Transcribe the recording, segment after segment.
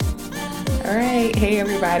All right. Hey,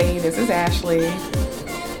 everybody. This is Ashley.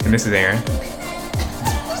 And this is Aaron.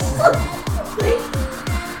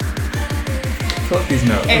 Pull up these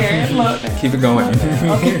notes. Aaron, look. Keep it going.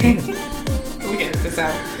 Okay. We get this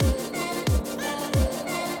out.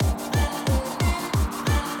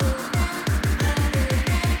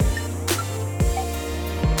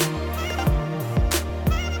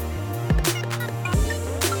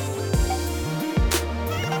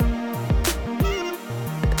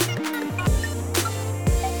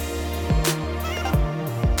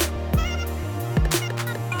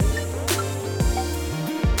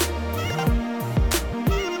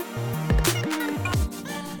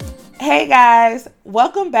 Hey guys,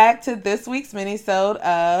 welcome back to this week's minisode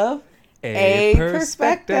of A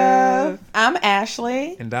Perspective. I'm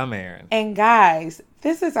Ashley. And I'm Aaron. And guys,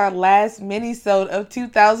 this is our last minisode of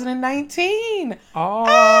 2019.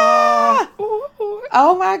 Oh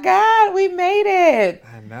my God, we made it.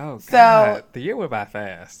 I know. So- God, the year went by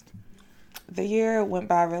fast. The year went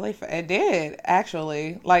by really fast. It did,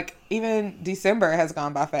 actually. Like, even December has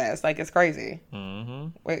gone by fast. Like, it's crazy. Mm-hmm.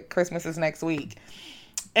 Wait, Christmas is next week.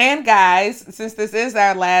 And guys, since this is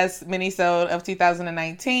our last minisode of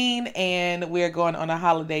 2019 and we're going on a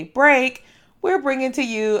holiday break, we're bringing to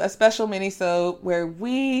you a special minisode where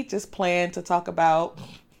we just plan to talk about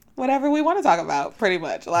whatever we want to talk about, pretty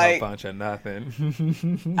much. Like a bunch of nothing.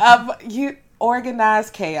 you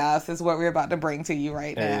organized chaos is what we're about to bring to you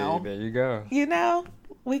right now. Hey, there you go. You know,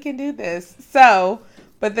 we can do this. So,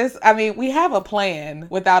 but this, I mean, we have a plan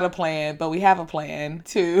without a plan, but we have a plan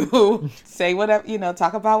to say whatever, you know,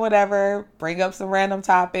 talk about whatever, bring up some random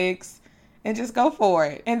topics, and just go for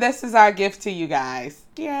it. And this is our gift to you guys.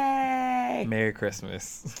 Yay! Merry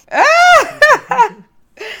Christmas. All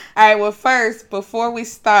right, well, first, before we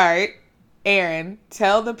start, Aaron,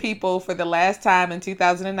 tell the people for the last time in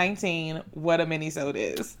 2019 what a minisode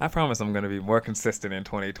is. I promise I'm going to be more consistent in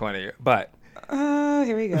 2020, but...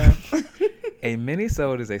 Here we go. A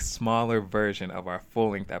minisode is a smaller version of our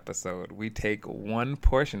full-length episode. We take one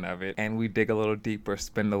portion of it and we dig a little deeper,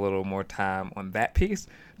 spend a little more time on that piece,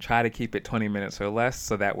 try to keep it 20 minutes or less,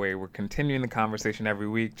 so that way we're continuing the conversation every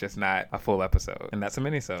week, just not a full episode. And that's a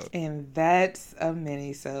minisode. And that's a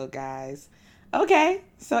minisode, guys. Okay,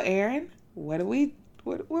 so Aaron, where are we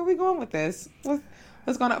going with this?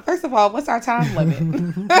 What's going on? First of all, what's our time limit?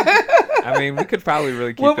 I mean, we could probably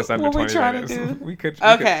really keep this under 20 minutes. We could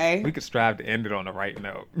strive to end it on the right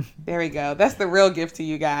note. There we go. That's the real gift to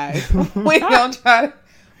you guys. We're going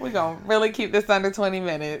to really keep this under 20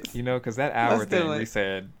 minutes. You know, because that hour thing we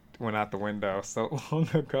said went out the window so long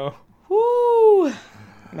ago. Woo,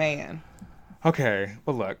 man. Okay,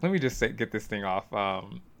 well, look, let me just get this thing off.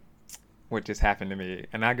 What just happened to me,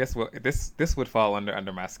 and I guess this would fall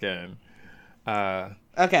under my skin.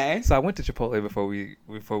 Okay. So I went to Chipotle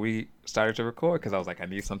before we started to record because I was like, I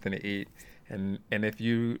need something to eat, and if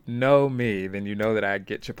you know me, then you know that I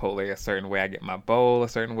get Chipotle a certain way. I get my bowl a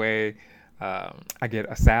certain way. I get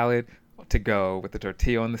a salad to go with the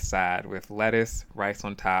tortilla on the side with lettuce, rice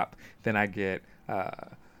on top. Then I get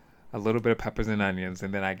a little bit of peppers and onions,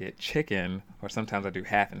 and then I get chicken, or sometimes I do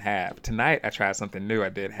half and half. Tonight, I tried something new. I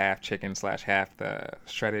did half chicken / half the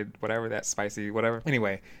shredded whatever, that spicy whatever.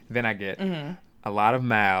 Anyway, then I get a lot of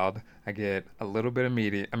mild. I get a little bit of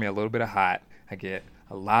a little bit of hot. I get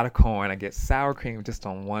a lot of corn. I get sour cream just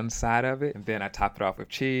on one side of it, and then I top it off with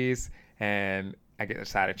cheese, and I get a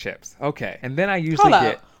side of chips. Okay, and then I usually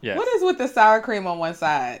get... Yes. What is with the sour cream on one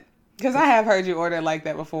side? Because I have heard you order like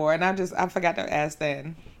that before, and I forgot to ask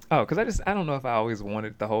then. Oh, because I don't know if I always wanted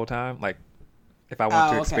it the whole time. Like, if I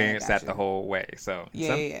want to experience that the whole way. So,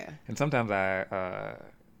 and sometimes I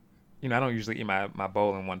don't usually eat my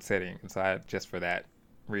bowl in one sitting. And so just for that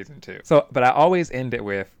reason too. So, but I always end it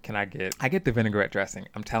with, I get the vinaigrette dressing.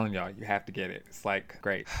 I'm telling y'all, you have to get it. It's like,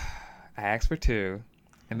 great. I asked for 2,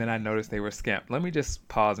 and then I noticed they were skimped. Let me just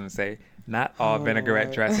pause and say, not all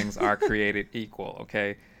vinaigrette dressings are created equal,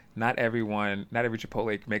 okay? Not every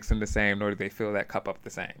Chipotle makes them the same, nor do they fill that cup up the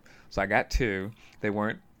same. So I got 2. They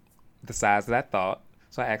weren't the size that I thought,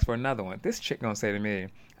 so I asked for another one. This chick gonna say to me,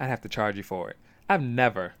 I'd have to charge you for it. I've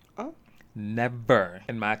never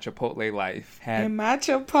in my Chipotle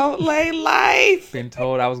life been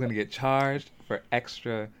told I was gonna get charged for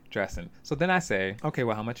extra dressing. So then I say, okay,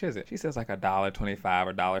 well, how much is it? She says like $1.25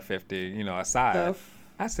 or $1.50, you know, a side.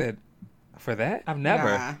 I said, for that? I've never.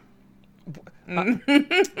 Nah. And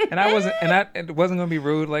it wasn't gonna be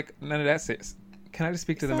rude, like none of that. Can I just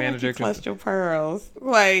speak to the manager? Like you clutched your pearls.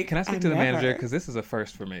 Like, can I speak to the manager? Because this is a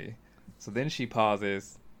first for me. So then she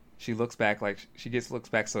pauses. She looks back,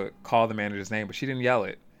 so call the manager's name, but she didn't yell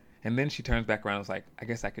it. And then she turns back around and was like, I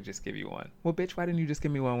guess I could just give you one. Well, bitch, why didn't you just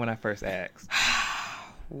give me one when I first asked?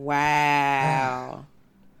 Wow.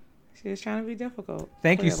 She was trying to be difficult.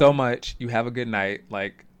 Thank you so much. You have a good night.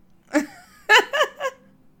 Like, because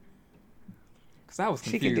I was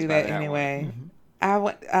confused. She could do by that anyway.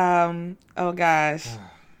 Mm-hmm. Oh gosh.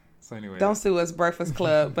 So anyway. Don't sue us, Breakfast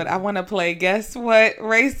Club, but I want to play guess what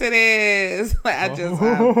race it is. I just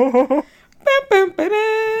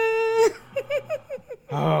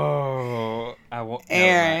oh, I won't.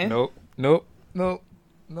 Aaron. No.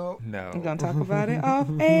 I'm going to talk about it off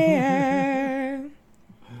air.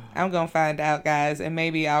 I'm going to find out, guys, and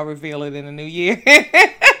maybe I'll reveal it in the new year.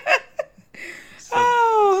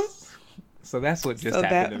 So that's what just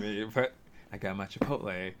happened to me. But I got my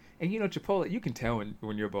Chipotle. And you know, Chipotle, you can tell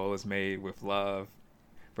when your bowl is made with love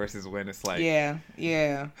versus when it's like... Yeah.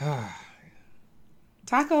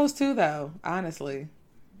 Tacos too, though, honestly.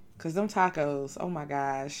 Because them tacos, oh my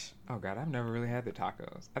gosh. Oh God, I've never really had the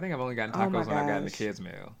tacos. I think I've only gotten tacos when I got in the kids'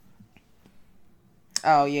 meal.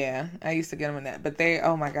 Oh yeah, I used to get them in that. But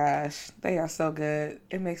oh my gosh, they are so good.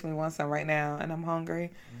 It makes me want some right now, and I'm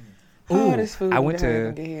hungry. Ooh, this food. I was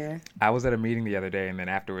at a meeting the other day, and then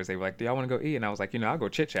afterwards they were like, "Do y'all want to go eat?" And I was like, I'll go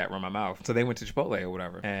chit chat, run my mouth. So they went to Chipotle or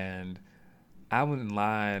whatever, and I was in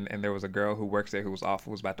line, and there was a girl who works there who was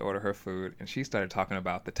about to order her food, and she started talking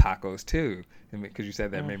about the tacos too, because you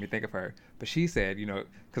said that made me think of her. But she said,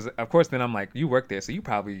 because of course then I'm like, you work there, so you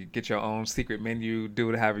probably get your own secret menu, do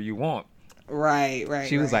it however you want. Right.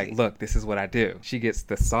 She was like, look, this is what I do. She gets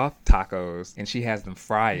the soft tacos, and she has them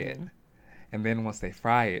fry it. And then once they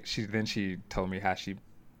fry it, she told me how she,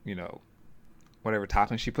 whatever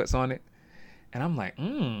topping she puts on it. And I'm like,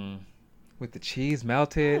 with the cheese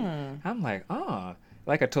melted. I'm like,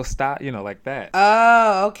 like a tostada, like that.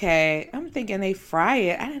 Oh, okay. I'm thinking they fry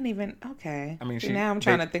it. I didn't even, okay. I mean, now I'm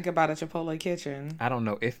trying to think about a Chipotle kitchen. I don't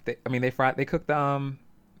know if they cook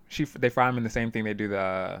they fry them in the same thing they do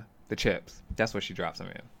the chips. That's what she drops them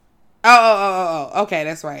in. Oh, okay,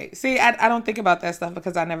 that's right. See, I don't think about that stuff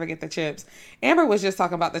because I never get the chips. Amber was just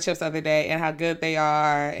talking about the chips the other day and how good they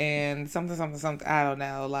are and something. I don't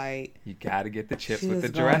know, like... You gotta get the chips with the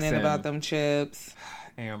dressing. Going in about them chips.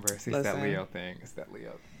 Amber, see, it's that Leo thing.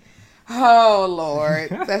 Oh, Lord.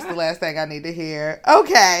 That's the last thing I need to hear.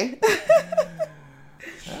 Okay.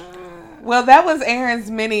 Well, that was Aaron's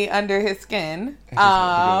mini under his skin. I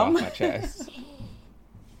just want to get it off my chest.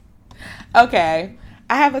 Okay.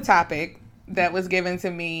 I have a topic that was given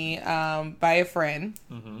to me by a friend.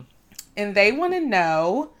 And they want to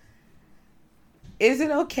know, is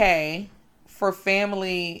it okay for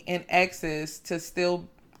family and exes to still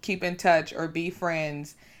keep in touch or be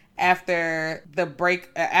friends after a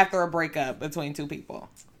breakup between two people?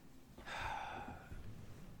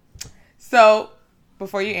 So,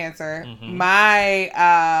 before you answer,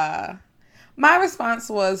 my response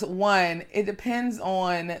was, one, it depends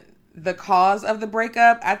on the cause of the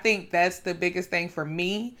breakup. I think that's the biggest thing for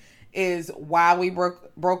me, is why we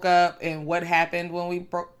broke up and what happened when we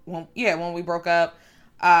broke up.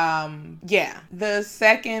 The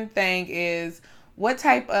second thing is, what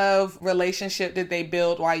type of relationship did they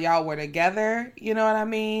build while y'all were together? You know what I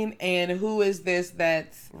mean? And who is this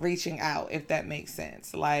that's reaching out, if that makes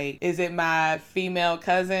sense? Like, is it my female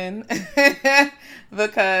cousin?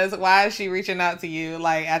 Because why is she reaching out to you,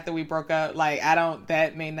 like, after we broke up? Like, I don't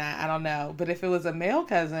know. But if it was a male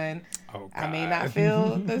cousin, I may not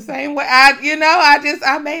feel the same way.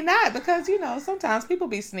 I may not, because, sometimes people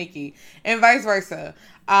be sneaky and vice versa.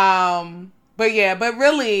 But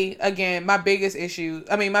really, again, my biggest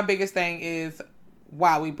thing is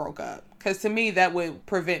why we broke up. Because to me, that would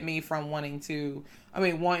prevent me from wanting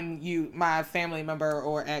my family member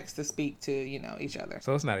or ex to speak to, each other.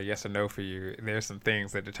 So it's not a yes or no for you. There's some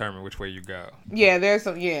things that determine which way you go. Yeah, there's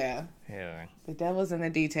some, yeah. Yeah. The devil's in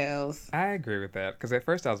the details. I agree with that. Because at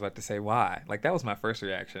first I was about to say, why? Like, that was my first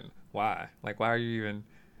reaction. Why? Like, why are you even...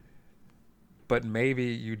 But maybe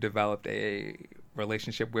you developed a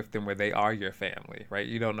relationship with them where they are your family, right?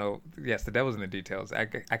 You don't know. Yes, the devil's in the details. I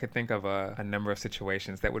could think of a number of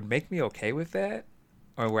situations that would make me okay with that,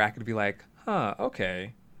 or where I could be like,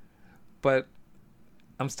 okay, but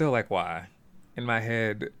I'm still like, why? In my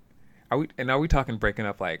head, are we talking breaking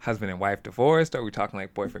up like husband and wife divorced? Are we talking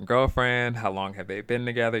like boyfriend girlfriend? How long have they been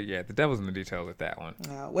together? Yeah, the devil's in the details with that one.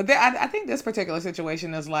 I think this particular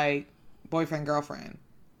situation is like boyfriend girlfriend.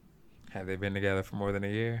 Have they been together for more than a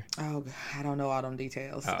year? Oh, I don't know all them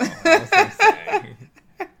details. Oh, I was gonna say.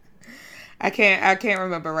 I can't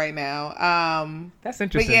remember right now. That's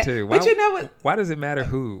interesting too. But you know what? Why does it matter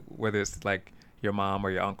who? Whether it's like your mom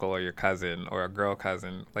or your uncle or your cousin or a girl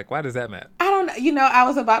cousin? Like, why does that matter? I don't I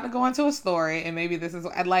was about to go into a story, and maybe this is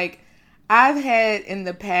like, I've had in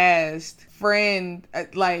the past friends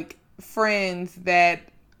that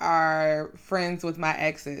are friends with my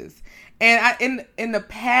exes. And in the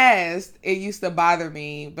past, it used to bother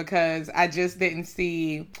me because I just didn't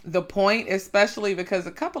see the point, especially because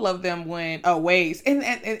a couple of them went ways, and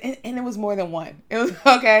it was more than one. It was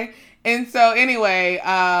okay. And so anyway,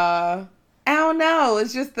 I don't know.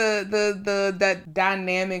 It's just the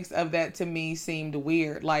dynamics of that to me seemed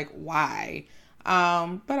weird. Like, why? But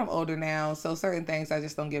I'm older now, so certain things I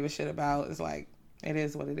just don't give a shit about. It's like, it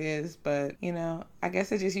is what it is. But, I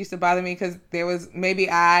guess it just used to bother me because maybe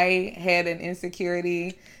I had an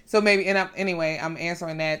insecurity. So maybe, I'm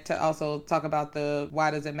answering that to also talk about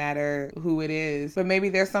why does it matter who it is. But maybe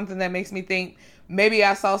there's something that makes me think, maybe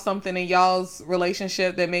I saw something in y'all's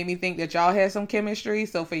relationship that made me think that y'all had some chemistry.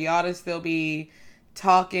 So for y'all to still be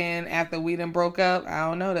talking after we done broke up, I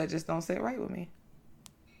don't know, that just don't sit right with me.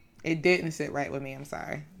 It didn't sit right with me. I'm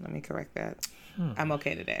sorry. Let me correct that. I'm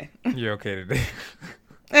okay today. You're okay today.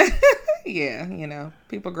 Yeah,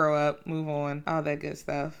 people grow up, move on, all that good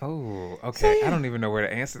stuff. Oh, okay. So, yeah. I don't even know where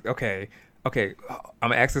to answer. Okay. I'm going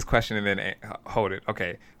to ask this question and then hold it.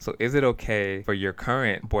 Okay. So is it okay for your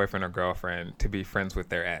current boyfriend or girlfriend to be friends with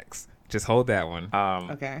their ex? Just hold that one.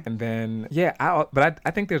 Okay. And then,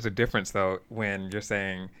 I think there's a difference, though, when you're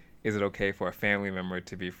saying, is it okay for a family member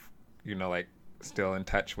to be, still in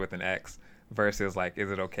touch with an ex versus,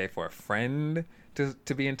 is it okay for a friend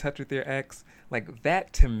to be in touch with your ex? Like,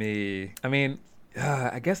 that to me, I mean,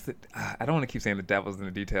 I guess that I don't want to keep saying the devil's in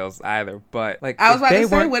the details either, but I was about to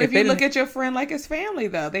say, what if you look at your friend like it's family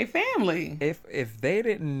though? They family. If they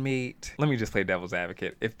didn't meet, let me just play devil's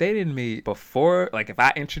advocate. If they didn't meet before, if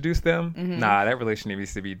I introduced them, that relationship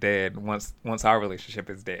needs to be dead once our relationship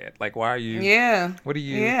is dead. Why are you? Yeah. What do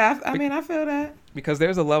you? Yeah, I mean, I feel that. Because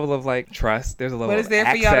there's a level of trust. There's a level. What is there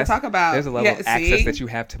for y'all to talk about? There's a level of access that you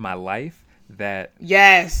have to my life that.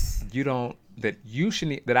 Yes. You don't. That you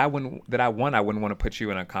shouldn't, I wouldn't want to put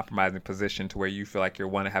you in a compromising position to where you feel like you're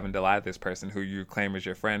one, having to lie to this person who you claim is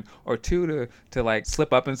your friend, or two, to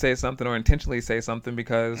slip up and say something or intentionally say something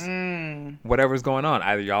because whatever's going on,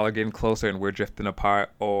 either y'all are getting closer and we're drifting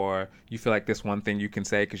apart, or you feel like this one thing you can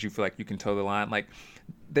say because you feel like you can toe the line.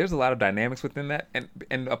 There's a lot of dynamics within that,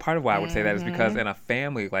 and a part of why I would say that is because in a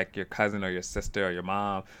family like your cousin or your sister or your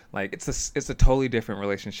mom, it's a totally different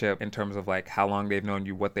relationship in terms of how long they've known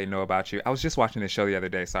you, what they know about you. I was just watching this show the other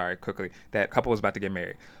day, that couple was about to get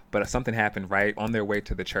married, but something happened right on their way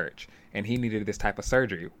to the church, and he needed this type of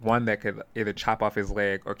surgery, one that could either chop off his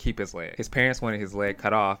leg or keep his leg. His parents wanted his leg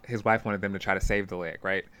cut off. His wife wanted them to try to save the leg,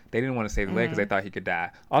 right? They didn't want to save the leg because they thought he could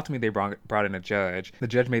die. Ultimately, they brought in a judge. The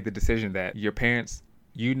judge made the decision that your parents,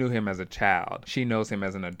 you knew him as a child. She knows him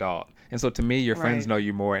as an adult. And so to me, your friends know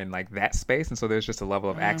you more in that space. And so there's just a level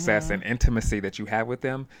of access and intimacy that you have with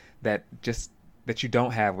them that you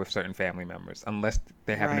don't have with certain family members unless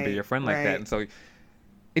they happen to be your friend that. And so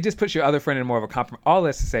it just puts your other friend in more of a all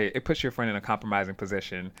that's to say, it puts your friend in a compromising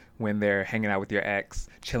position when they're hanging out with your ex,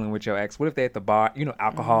 chilling with your ex. What if they at the bar,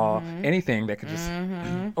 alcohol, anything that could just,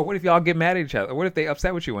 or what if y'all get mad at each other? Or what if they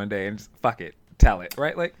upset with you one day and just, fuck it, tell it,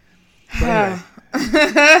 right? Anyway,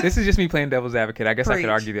 this is just me playing devil's advocate. I guess I could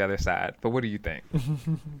argue the other side, but what do you think?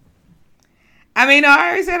 I mean, no, I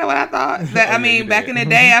already said what I thought. Back in the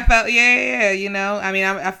day, I felt,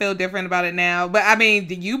 I feel different about it now. But,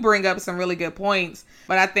 you bring up some really good points.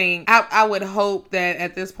 But I think I would hope that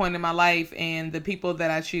at this point in my life and the people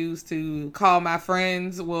that I choose to call my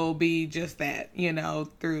friends will be just that,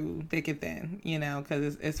 through thick and thin,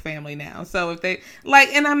 because it's family now. So if they, when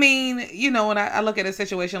I look at a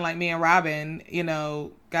situation like me and Robin,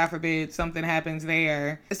 God forbid something happens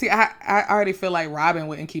there. See, I already feel like Robin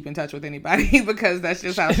wouldn't keep in touch with anybody because that's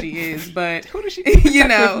just how she is. But who does she keep in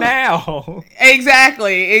touch with now?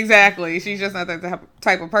 Exactly. She's just not that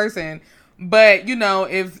type of person. But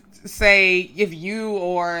if you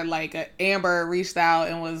or Amber reached out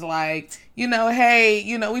and was like,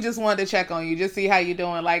 hey, we just wanted to check on you, just see how you're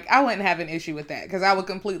doing. I wouldn't have an issue with that because I would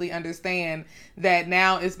completely understand that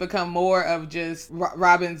now it's become more of just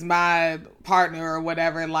Robin's my partner or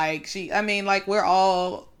whatever. We're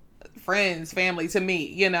all friends, family to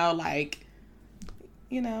me,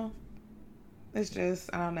 it's just,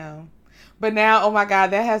 I don't know. But now, oh my God,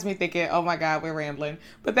 that has me thinking, oh my God, we're rambling.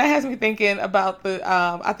 But that has me thinking about the,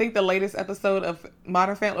 I think the latest episode of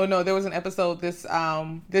Modern Family. Oh no, there was an episode this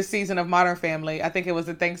season of Modern Family. I think it was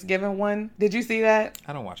the Thanksgiving one. Did you see that?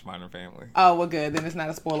 I don't watch Modern Family. Oh, well, good. Then it's not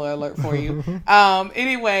a spoiler alert for you.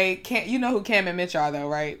 Anyway, you know who Cam and Mitch are, though,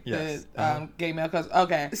 right? Yes. The gay male cousins.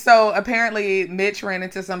 Okay. So apparently, Mitch ran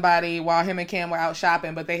into somebody while him and Cam were out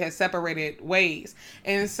shopping, but they had separated ways.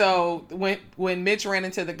 And so when Mitch ran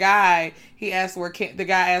into the guy, he asked the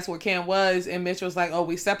guy asked where Cam was, and Mitch was like, "Oh,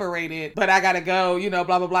 we separated, but I gotta go," blah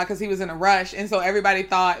blah blah, because he was in a rush, and so everybody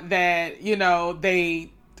thought that they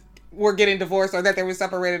were getting divorced or that they were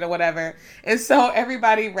separated or whatever. And so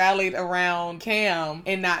everybody rallied around Cam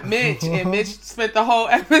and not Mitch. And Mitch spent the whole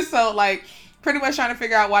episode like pretty much trying to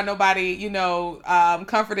figure out why nobody,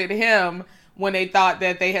 comforted him when they thought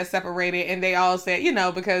that they had separated. And they all said,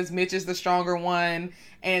 because Mitch is the stronger one.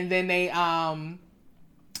 And then they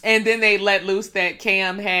let loose that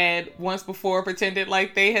Cam had once before pretended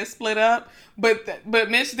like they had split up, but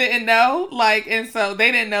Mitch didn't know, and so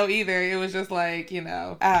they didn't know either. It was just like, it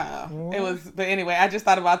was, but anyway, I just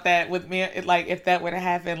thought about that with me, if that would have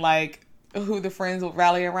happened, who the friends would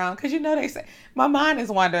rally around, because they say, my mind is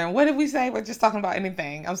wandering. What did we say? We're just talking about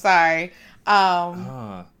anything. I'm sorry.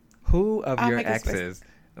 Who of your exes?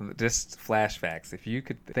 Just flashbacks. If you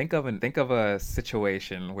could think of a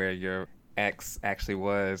situation where your ex actually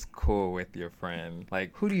was cool with your friend,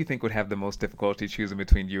 who do you think would have the most difficulty choosing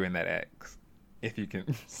between you and that ex? If you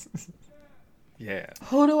can. Yeah.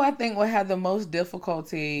 Who do I think would have the most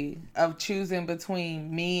difficulty of choosing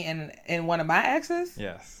between me and one of my exes?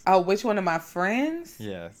 Yes. Oh, which one of my friends?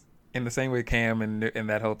 Yes. In the same way Cam and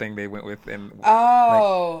that whole thing they went with, and who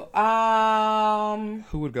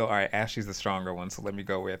would go, all right, Ashley's the stronger one, so let me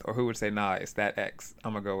go with, or who would say, nah, it's that ex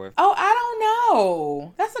I'm gonna go with? Oh, I don't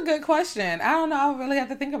know. That's a good question. I don't know. I really have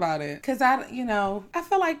to think about it, because I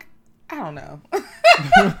feel like I don't know.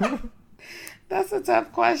 That's a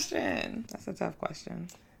tough question.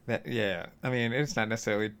 Yeah. I mean, it's not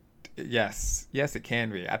necessarily. Yes, it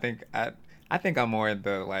can be. I think I'm more in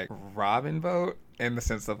the Robin boat, in the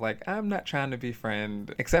sense of I'm not trying to be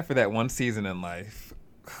friend, except for that one season in life,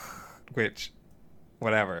 which,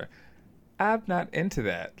 whatever. I'm not into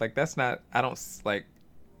that. That's not. I don't like.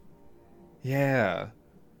 Yeah,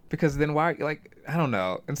 because then why? I don't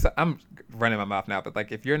know. And so I'm running my mouth now,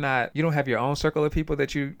 but if you don't have your own circle of people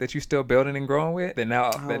that you still building and growing with, then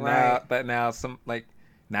now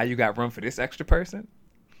now you got room for this extra person.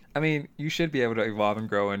 I mean, you should be able to evolve and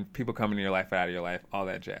grow, and people come into your life, out of your life, all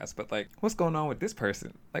that jazz. But what's going on with this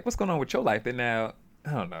person? What's going on with your life that now?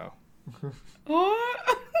 I don't know.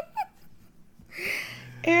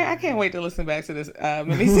 Aaron, I can't wait to listen back to this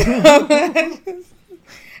mini-series.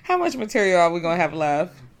 How much material are we gonna have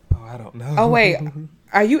left? Oh, I don't know. Oh wait,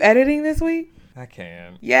 are you editing this week? I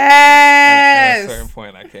can. Yes. At a certain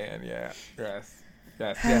point, I can. Yeah. Yes.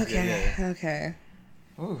 Okay. Yeah. Okay.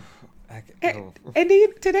 Ooh. And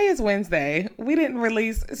today is Wednesday. We didn't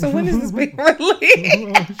release. So when is this being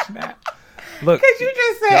released? Oh, snap. Look, because you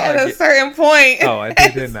just said at a certain point. Oh, I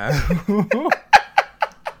did not.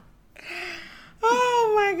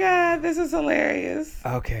 Oh my God, this is hilarious.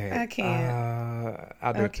 Okay. I can't.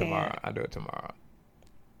 I'll do it tomorrow.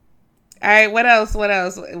 All right, what else?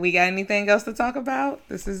 We got anything else to talk about?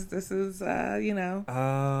 This is I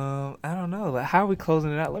don't know. How are we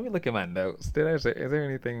closing it out? Let me look at my notes. Is there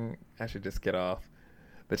anything I should just get off?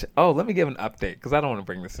 Let me give an update, because I don't want to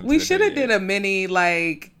bring this into. We should have did a mini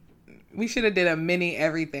we should have did a mini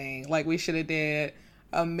everything. We should have did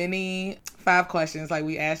a mini 5 questions.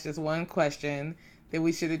 We asked just one question. Then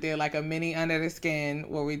we should have did a mini under the skin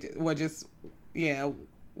where we're just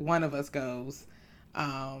one of us goes.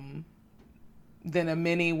 Then a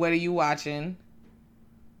mini, what are you watching?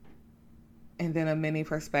 And then a mini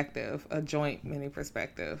perspective, a joint mini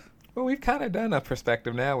perspective. Well, we've kind of done a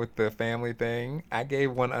perspective now with the family thing. I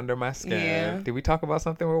gave one under my skin. Yeah. Did we talk about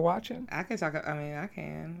something we're watching? I can talk. I mean, I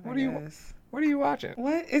can. What are you watching?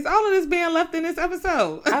 What is all of this being left in this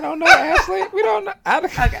episode? I don't know, Ashley. We don't know.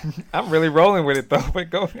 Okay. I'm really rolling with it though. But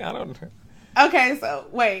go. I don't know. Okay, so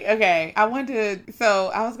wait. Okay, I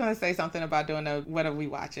was gonna say something about doing what are we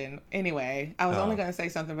watching? Anyway, I was only gonna say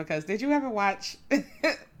something because did you ever watch the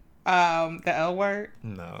L Word?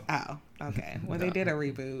 No. Oh, okay. Well, They did a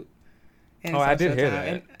reboot. I did hear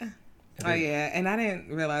that. And I didn't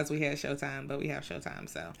realize we had Showtime, but we have Showtime.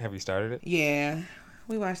 So have you started it? Yeah,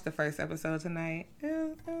 we watched the first episode tonight.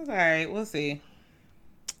 It was all right. We'll see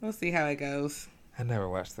how it goes. I never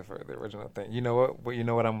watched the original thing. You know what? You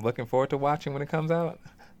know what I'm looking forward to watching when it comes out?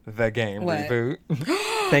 The Game reboot.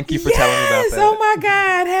 Thank you for telling me about that. Oh my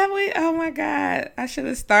God. Have we? Oh my God. I should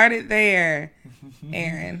have started there.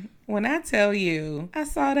 Aaron, when I tell you, I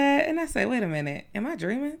saw that and I said, wait a minute, am I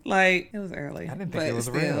dreaming? Like, it was early. I didn't think it was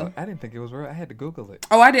real. I didn't think it was real. I had to Google it.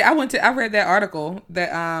 Oh, I did. I read that article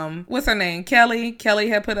that, what's her name? Kelly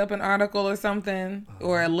had put up an article or something,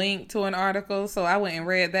 or a link to an article. So I went and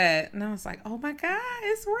read that and I was like, oh my God,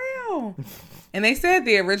 it's real. And they said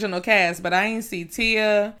the original cast, but I didn't see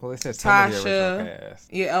Tia. Well, it says some of the original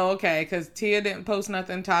cast. Yeah, oh, okay, because Tia didn't post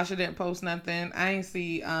nothing. Tasha didn't post nothing. I didn't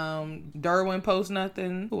see Derwin post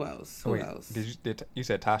nothing. Who else? Who else? Did you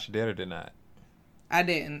said Tasha did or did not? I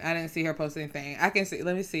didn't see her post anything. I can see.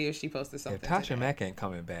 Let me see if she posted something. If Tasha Mack ain't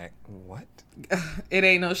coming back, what? It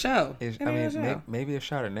ain't no show. Maybe if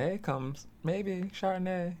Chardonnay comes, maybe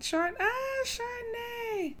Chardonnay.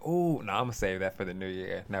 Chardonnay. Oh, no, I'm gonna save that for the new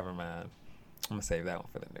year. Never mind. I'm gonna save that one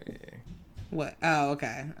for the new year. What? Oh,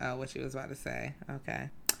 okay. Oh, what you was about to say. Okay.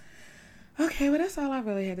 Well, that's all I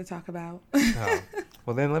really had to talk about. Oh.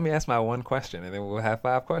 Well, then let me ask my one question, and then we'll have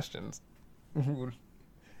 5 questions.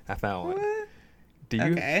 I found one. What?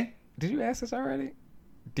 Did you ask this already?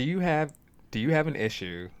 Do you have an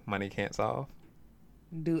issue money can't solve?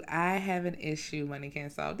 Do I have an issue money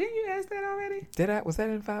can't solve? Didn't you ask that already? Did I? Was that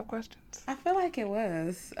in 5 questions? I feel like it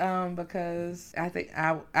was. Because I think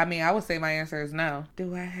I would say my answer is no.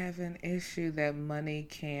 Do I have an issue that money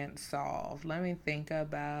can't solve? Let me think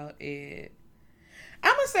about it.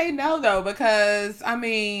 I'm gonna say no though, because I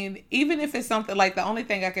mean, even if it's something like, the only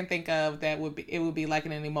thing I can think of that would be like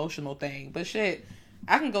an emotional thing. But shit,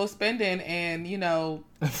 I can go spending and,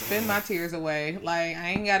 spend my tears away. Like, I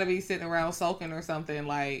ain't gotta be sitting around sulking or something.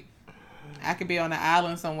 Like, I could be on an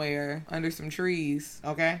island somewhere under some trees.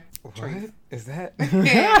 Okay. What trees. Is that?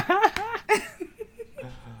 Yeah.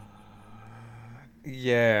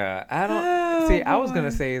 Yeah, I don't see. I was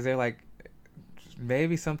gonna say, is there like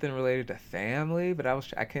maybe something related to family, but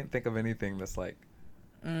I can't think of anything that's like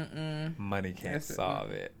money can't solve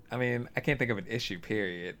it. I mean, I can't think of an issue,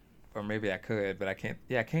 period. Or maybe I could, but I can't.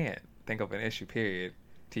 Yeah, I can't think of an issue, period,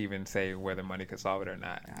 to even say whether money could solve it or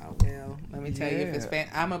not. Oh well, let me tell you, if it's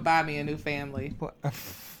I'm gonna buy me a new family.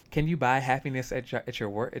 Can you buy happiness at your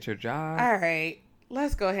work, at your job? All right,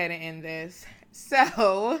 let's go ahead and end this.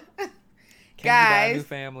 So, Can you buy a new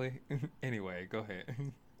family? Anyway, go ahead.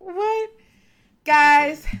 What?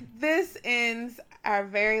 Guys, this ends our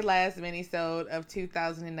very last mini-sode of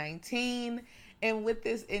 2019. And with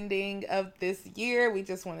this ending of this year, we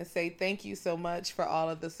just want to say thank you so much for all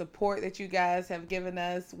of the support that you guys have given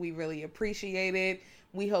us. We really appreciate it.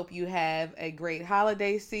 We hope you have a great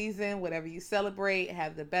holiday season. Whatever you celebrate,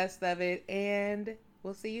 have the best of it. And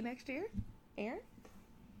we'll see you next year. Aaron?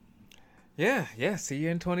 Yeah. See you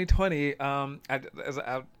in 2020. I'm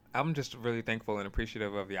just really thankful and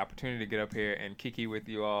appreciative of the opportunity to get up here and kiki with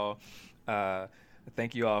you all.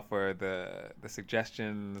 Thank you all for the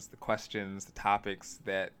suggestions, the questions, the topics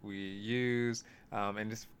that we use, and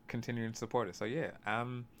just continuing to support us. So yeah,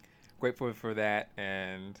 I'm grateful for that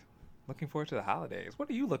and looking forward to the holidays. What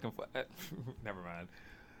are you looking for? Never mind.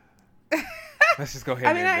 Let's just go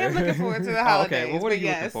ahead. I am looking forward to the holidays. Okay, well, what are you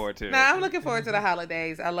looking forward to? No, I'm looking forward to the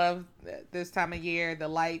holidays. I love this time of year. The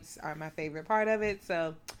lights are my favorite part of it.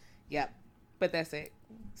 So, yep. But that's it.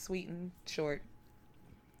 Sweet and short.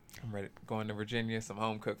 I'm ready. Going to Virginia, some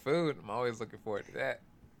home cooked food. I'm always looking forward to that.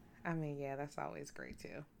 I mean, yeah, that's always great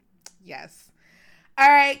too. Yes. All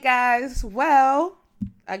right, guys. Well,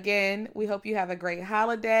 again, we hope you have a great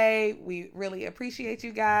holiday. We really appreciate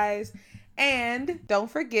you guys. And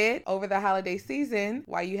don't forget, over the holiday season,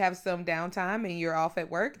 while you have some downtime and you're off at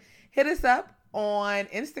work, hit us up on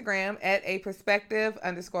Instagram at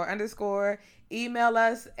aperspective__. Email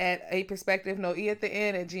us at aperspective, no E at the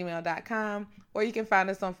end, @gmail.com. Or you can find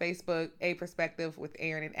us on Facebook, A Perspective with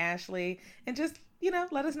Aaron and Ashley. And just,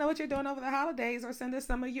 let us know what you're doing over the holidays, or send us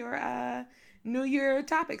some of your New Year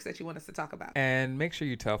topics that you want us to talk about. And make sure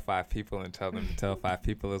you tell 5 people and tell them to tell 5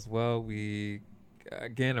 people as well. We,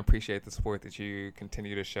 again, appreciate the support that you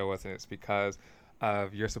continue to show us, and it's because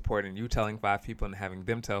of your support and you telling 5 people and having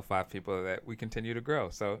them tell 5 people that we continue to grow.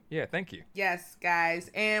 So, yeah, thank you. Yes, guys.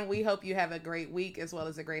 And we hope you have a great week as well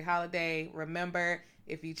as a great holiday. Remember,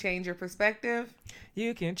 if you change your perspective,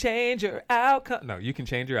 you can change your outcome. No, you can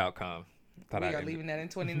change your outcome. We are leaving that in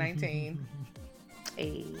 2019.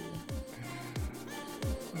 Hey.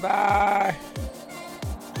 Bye.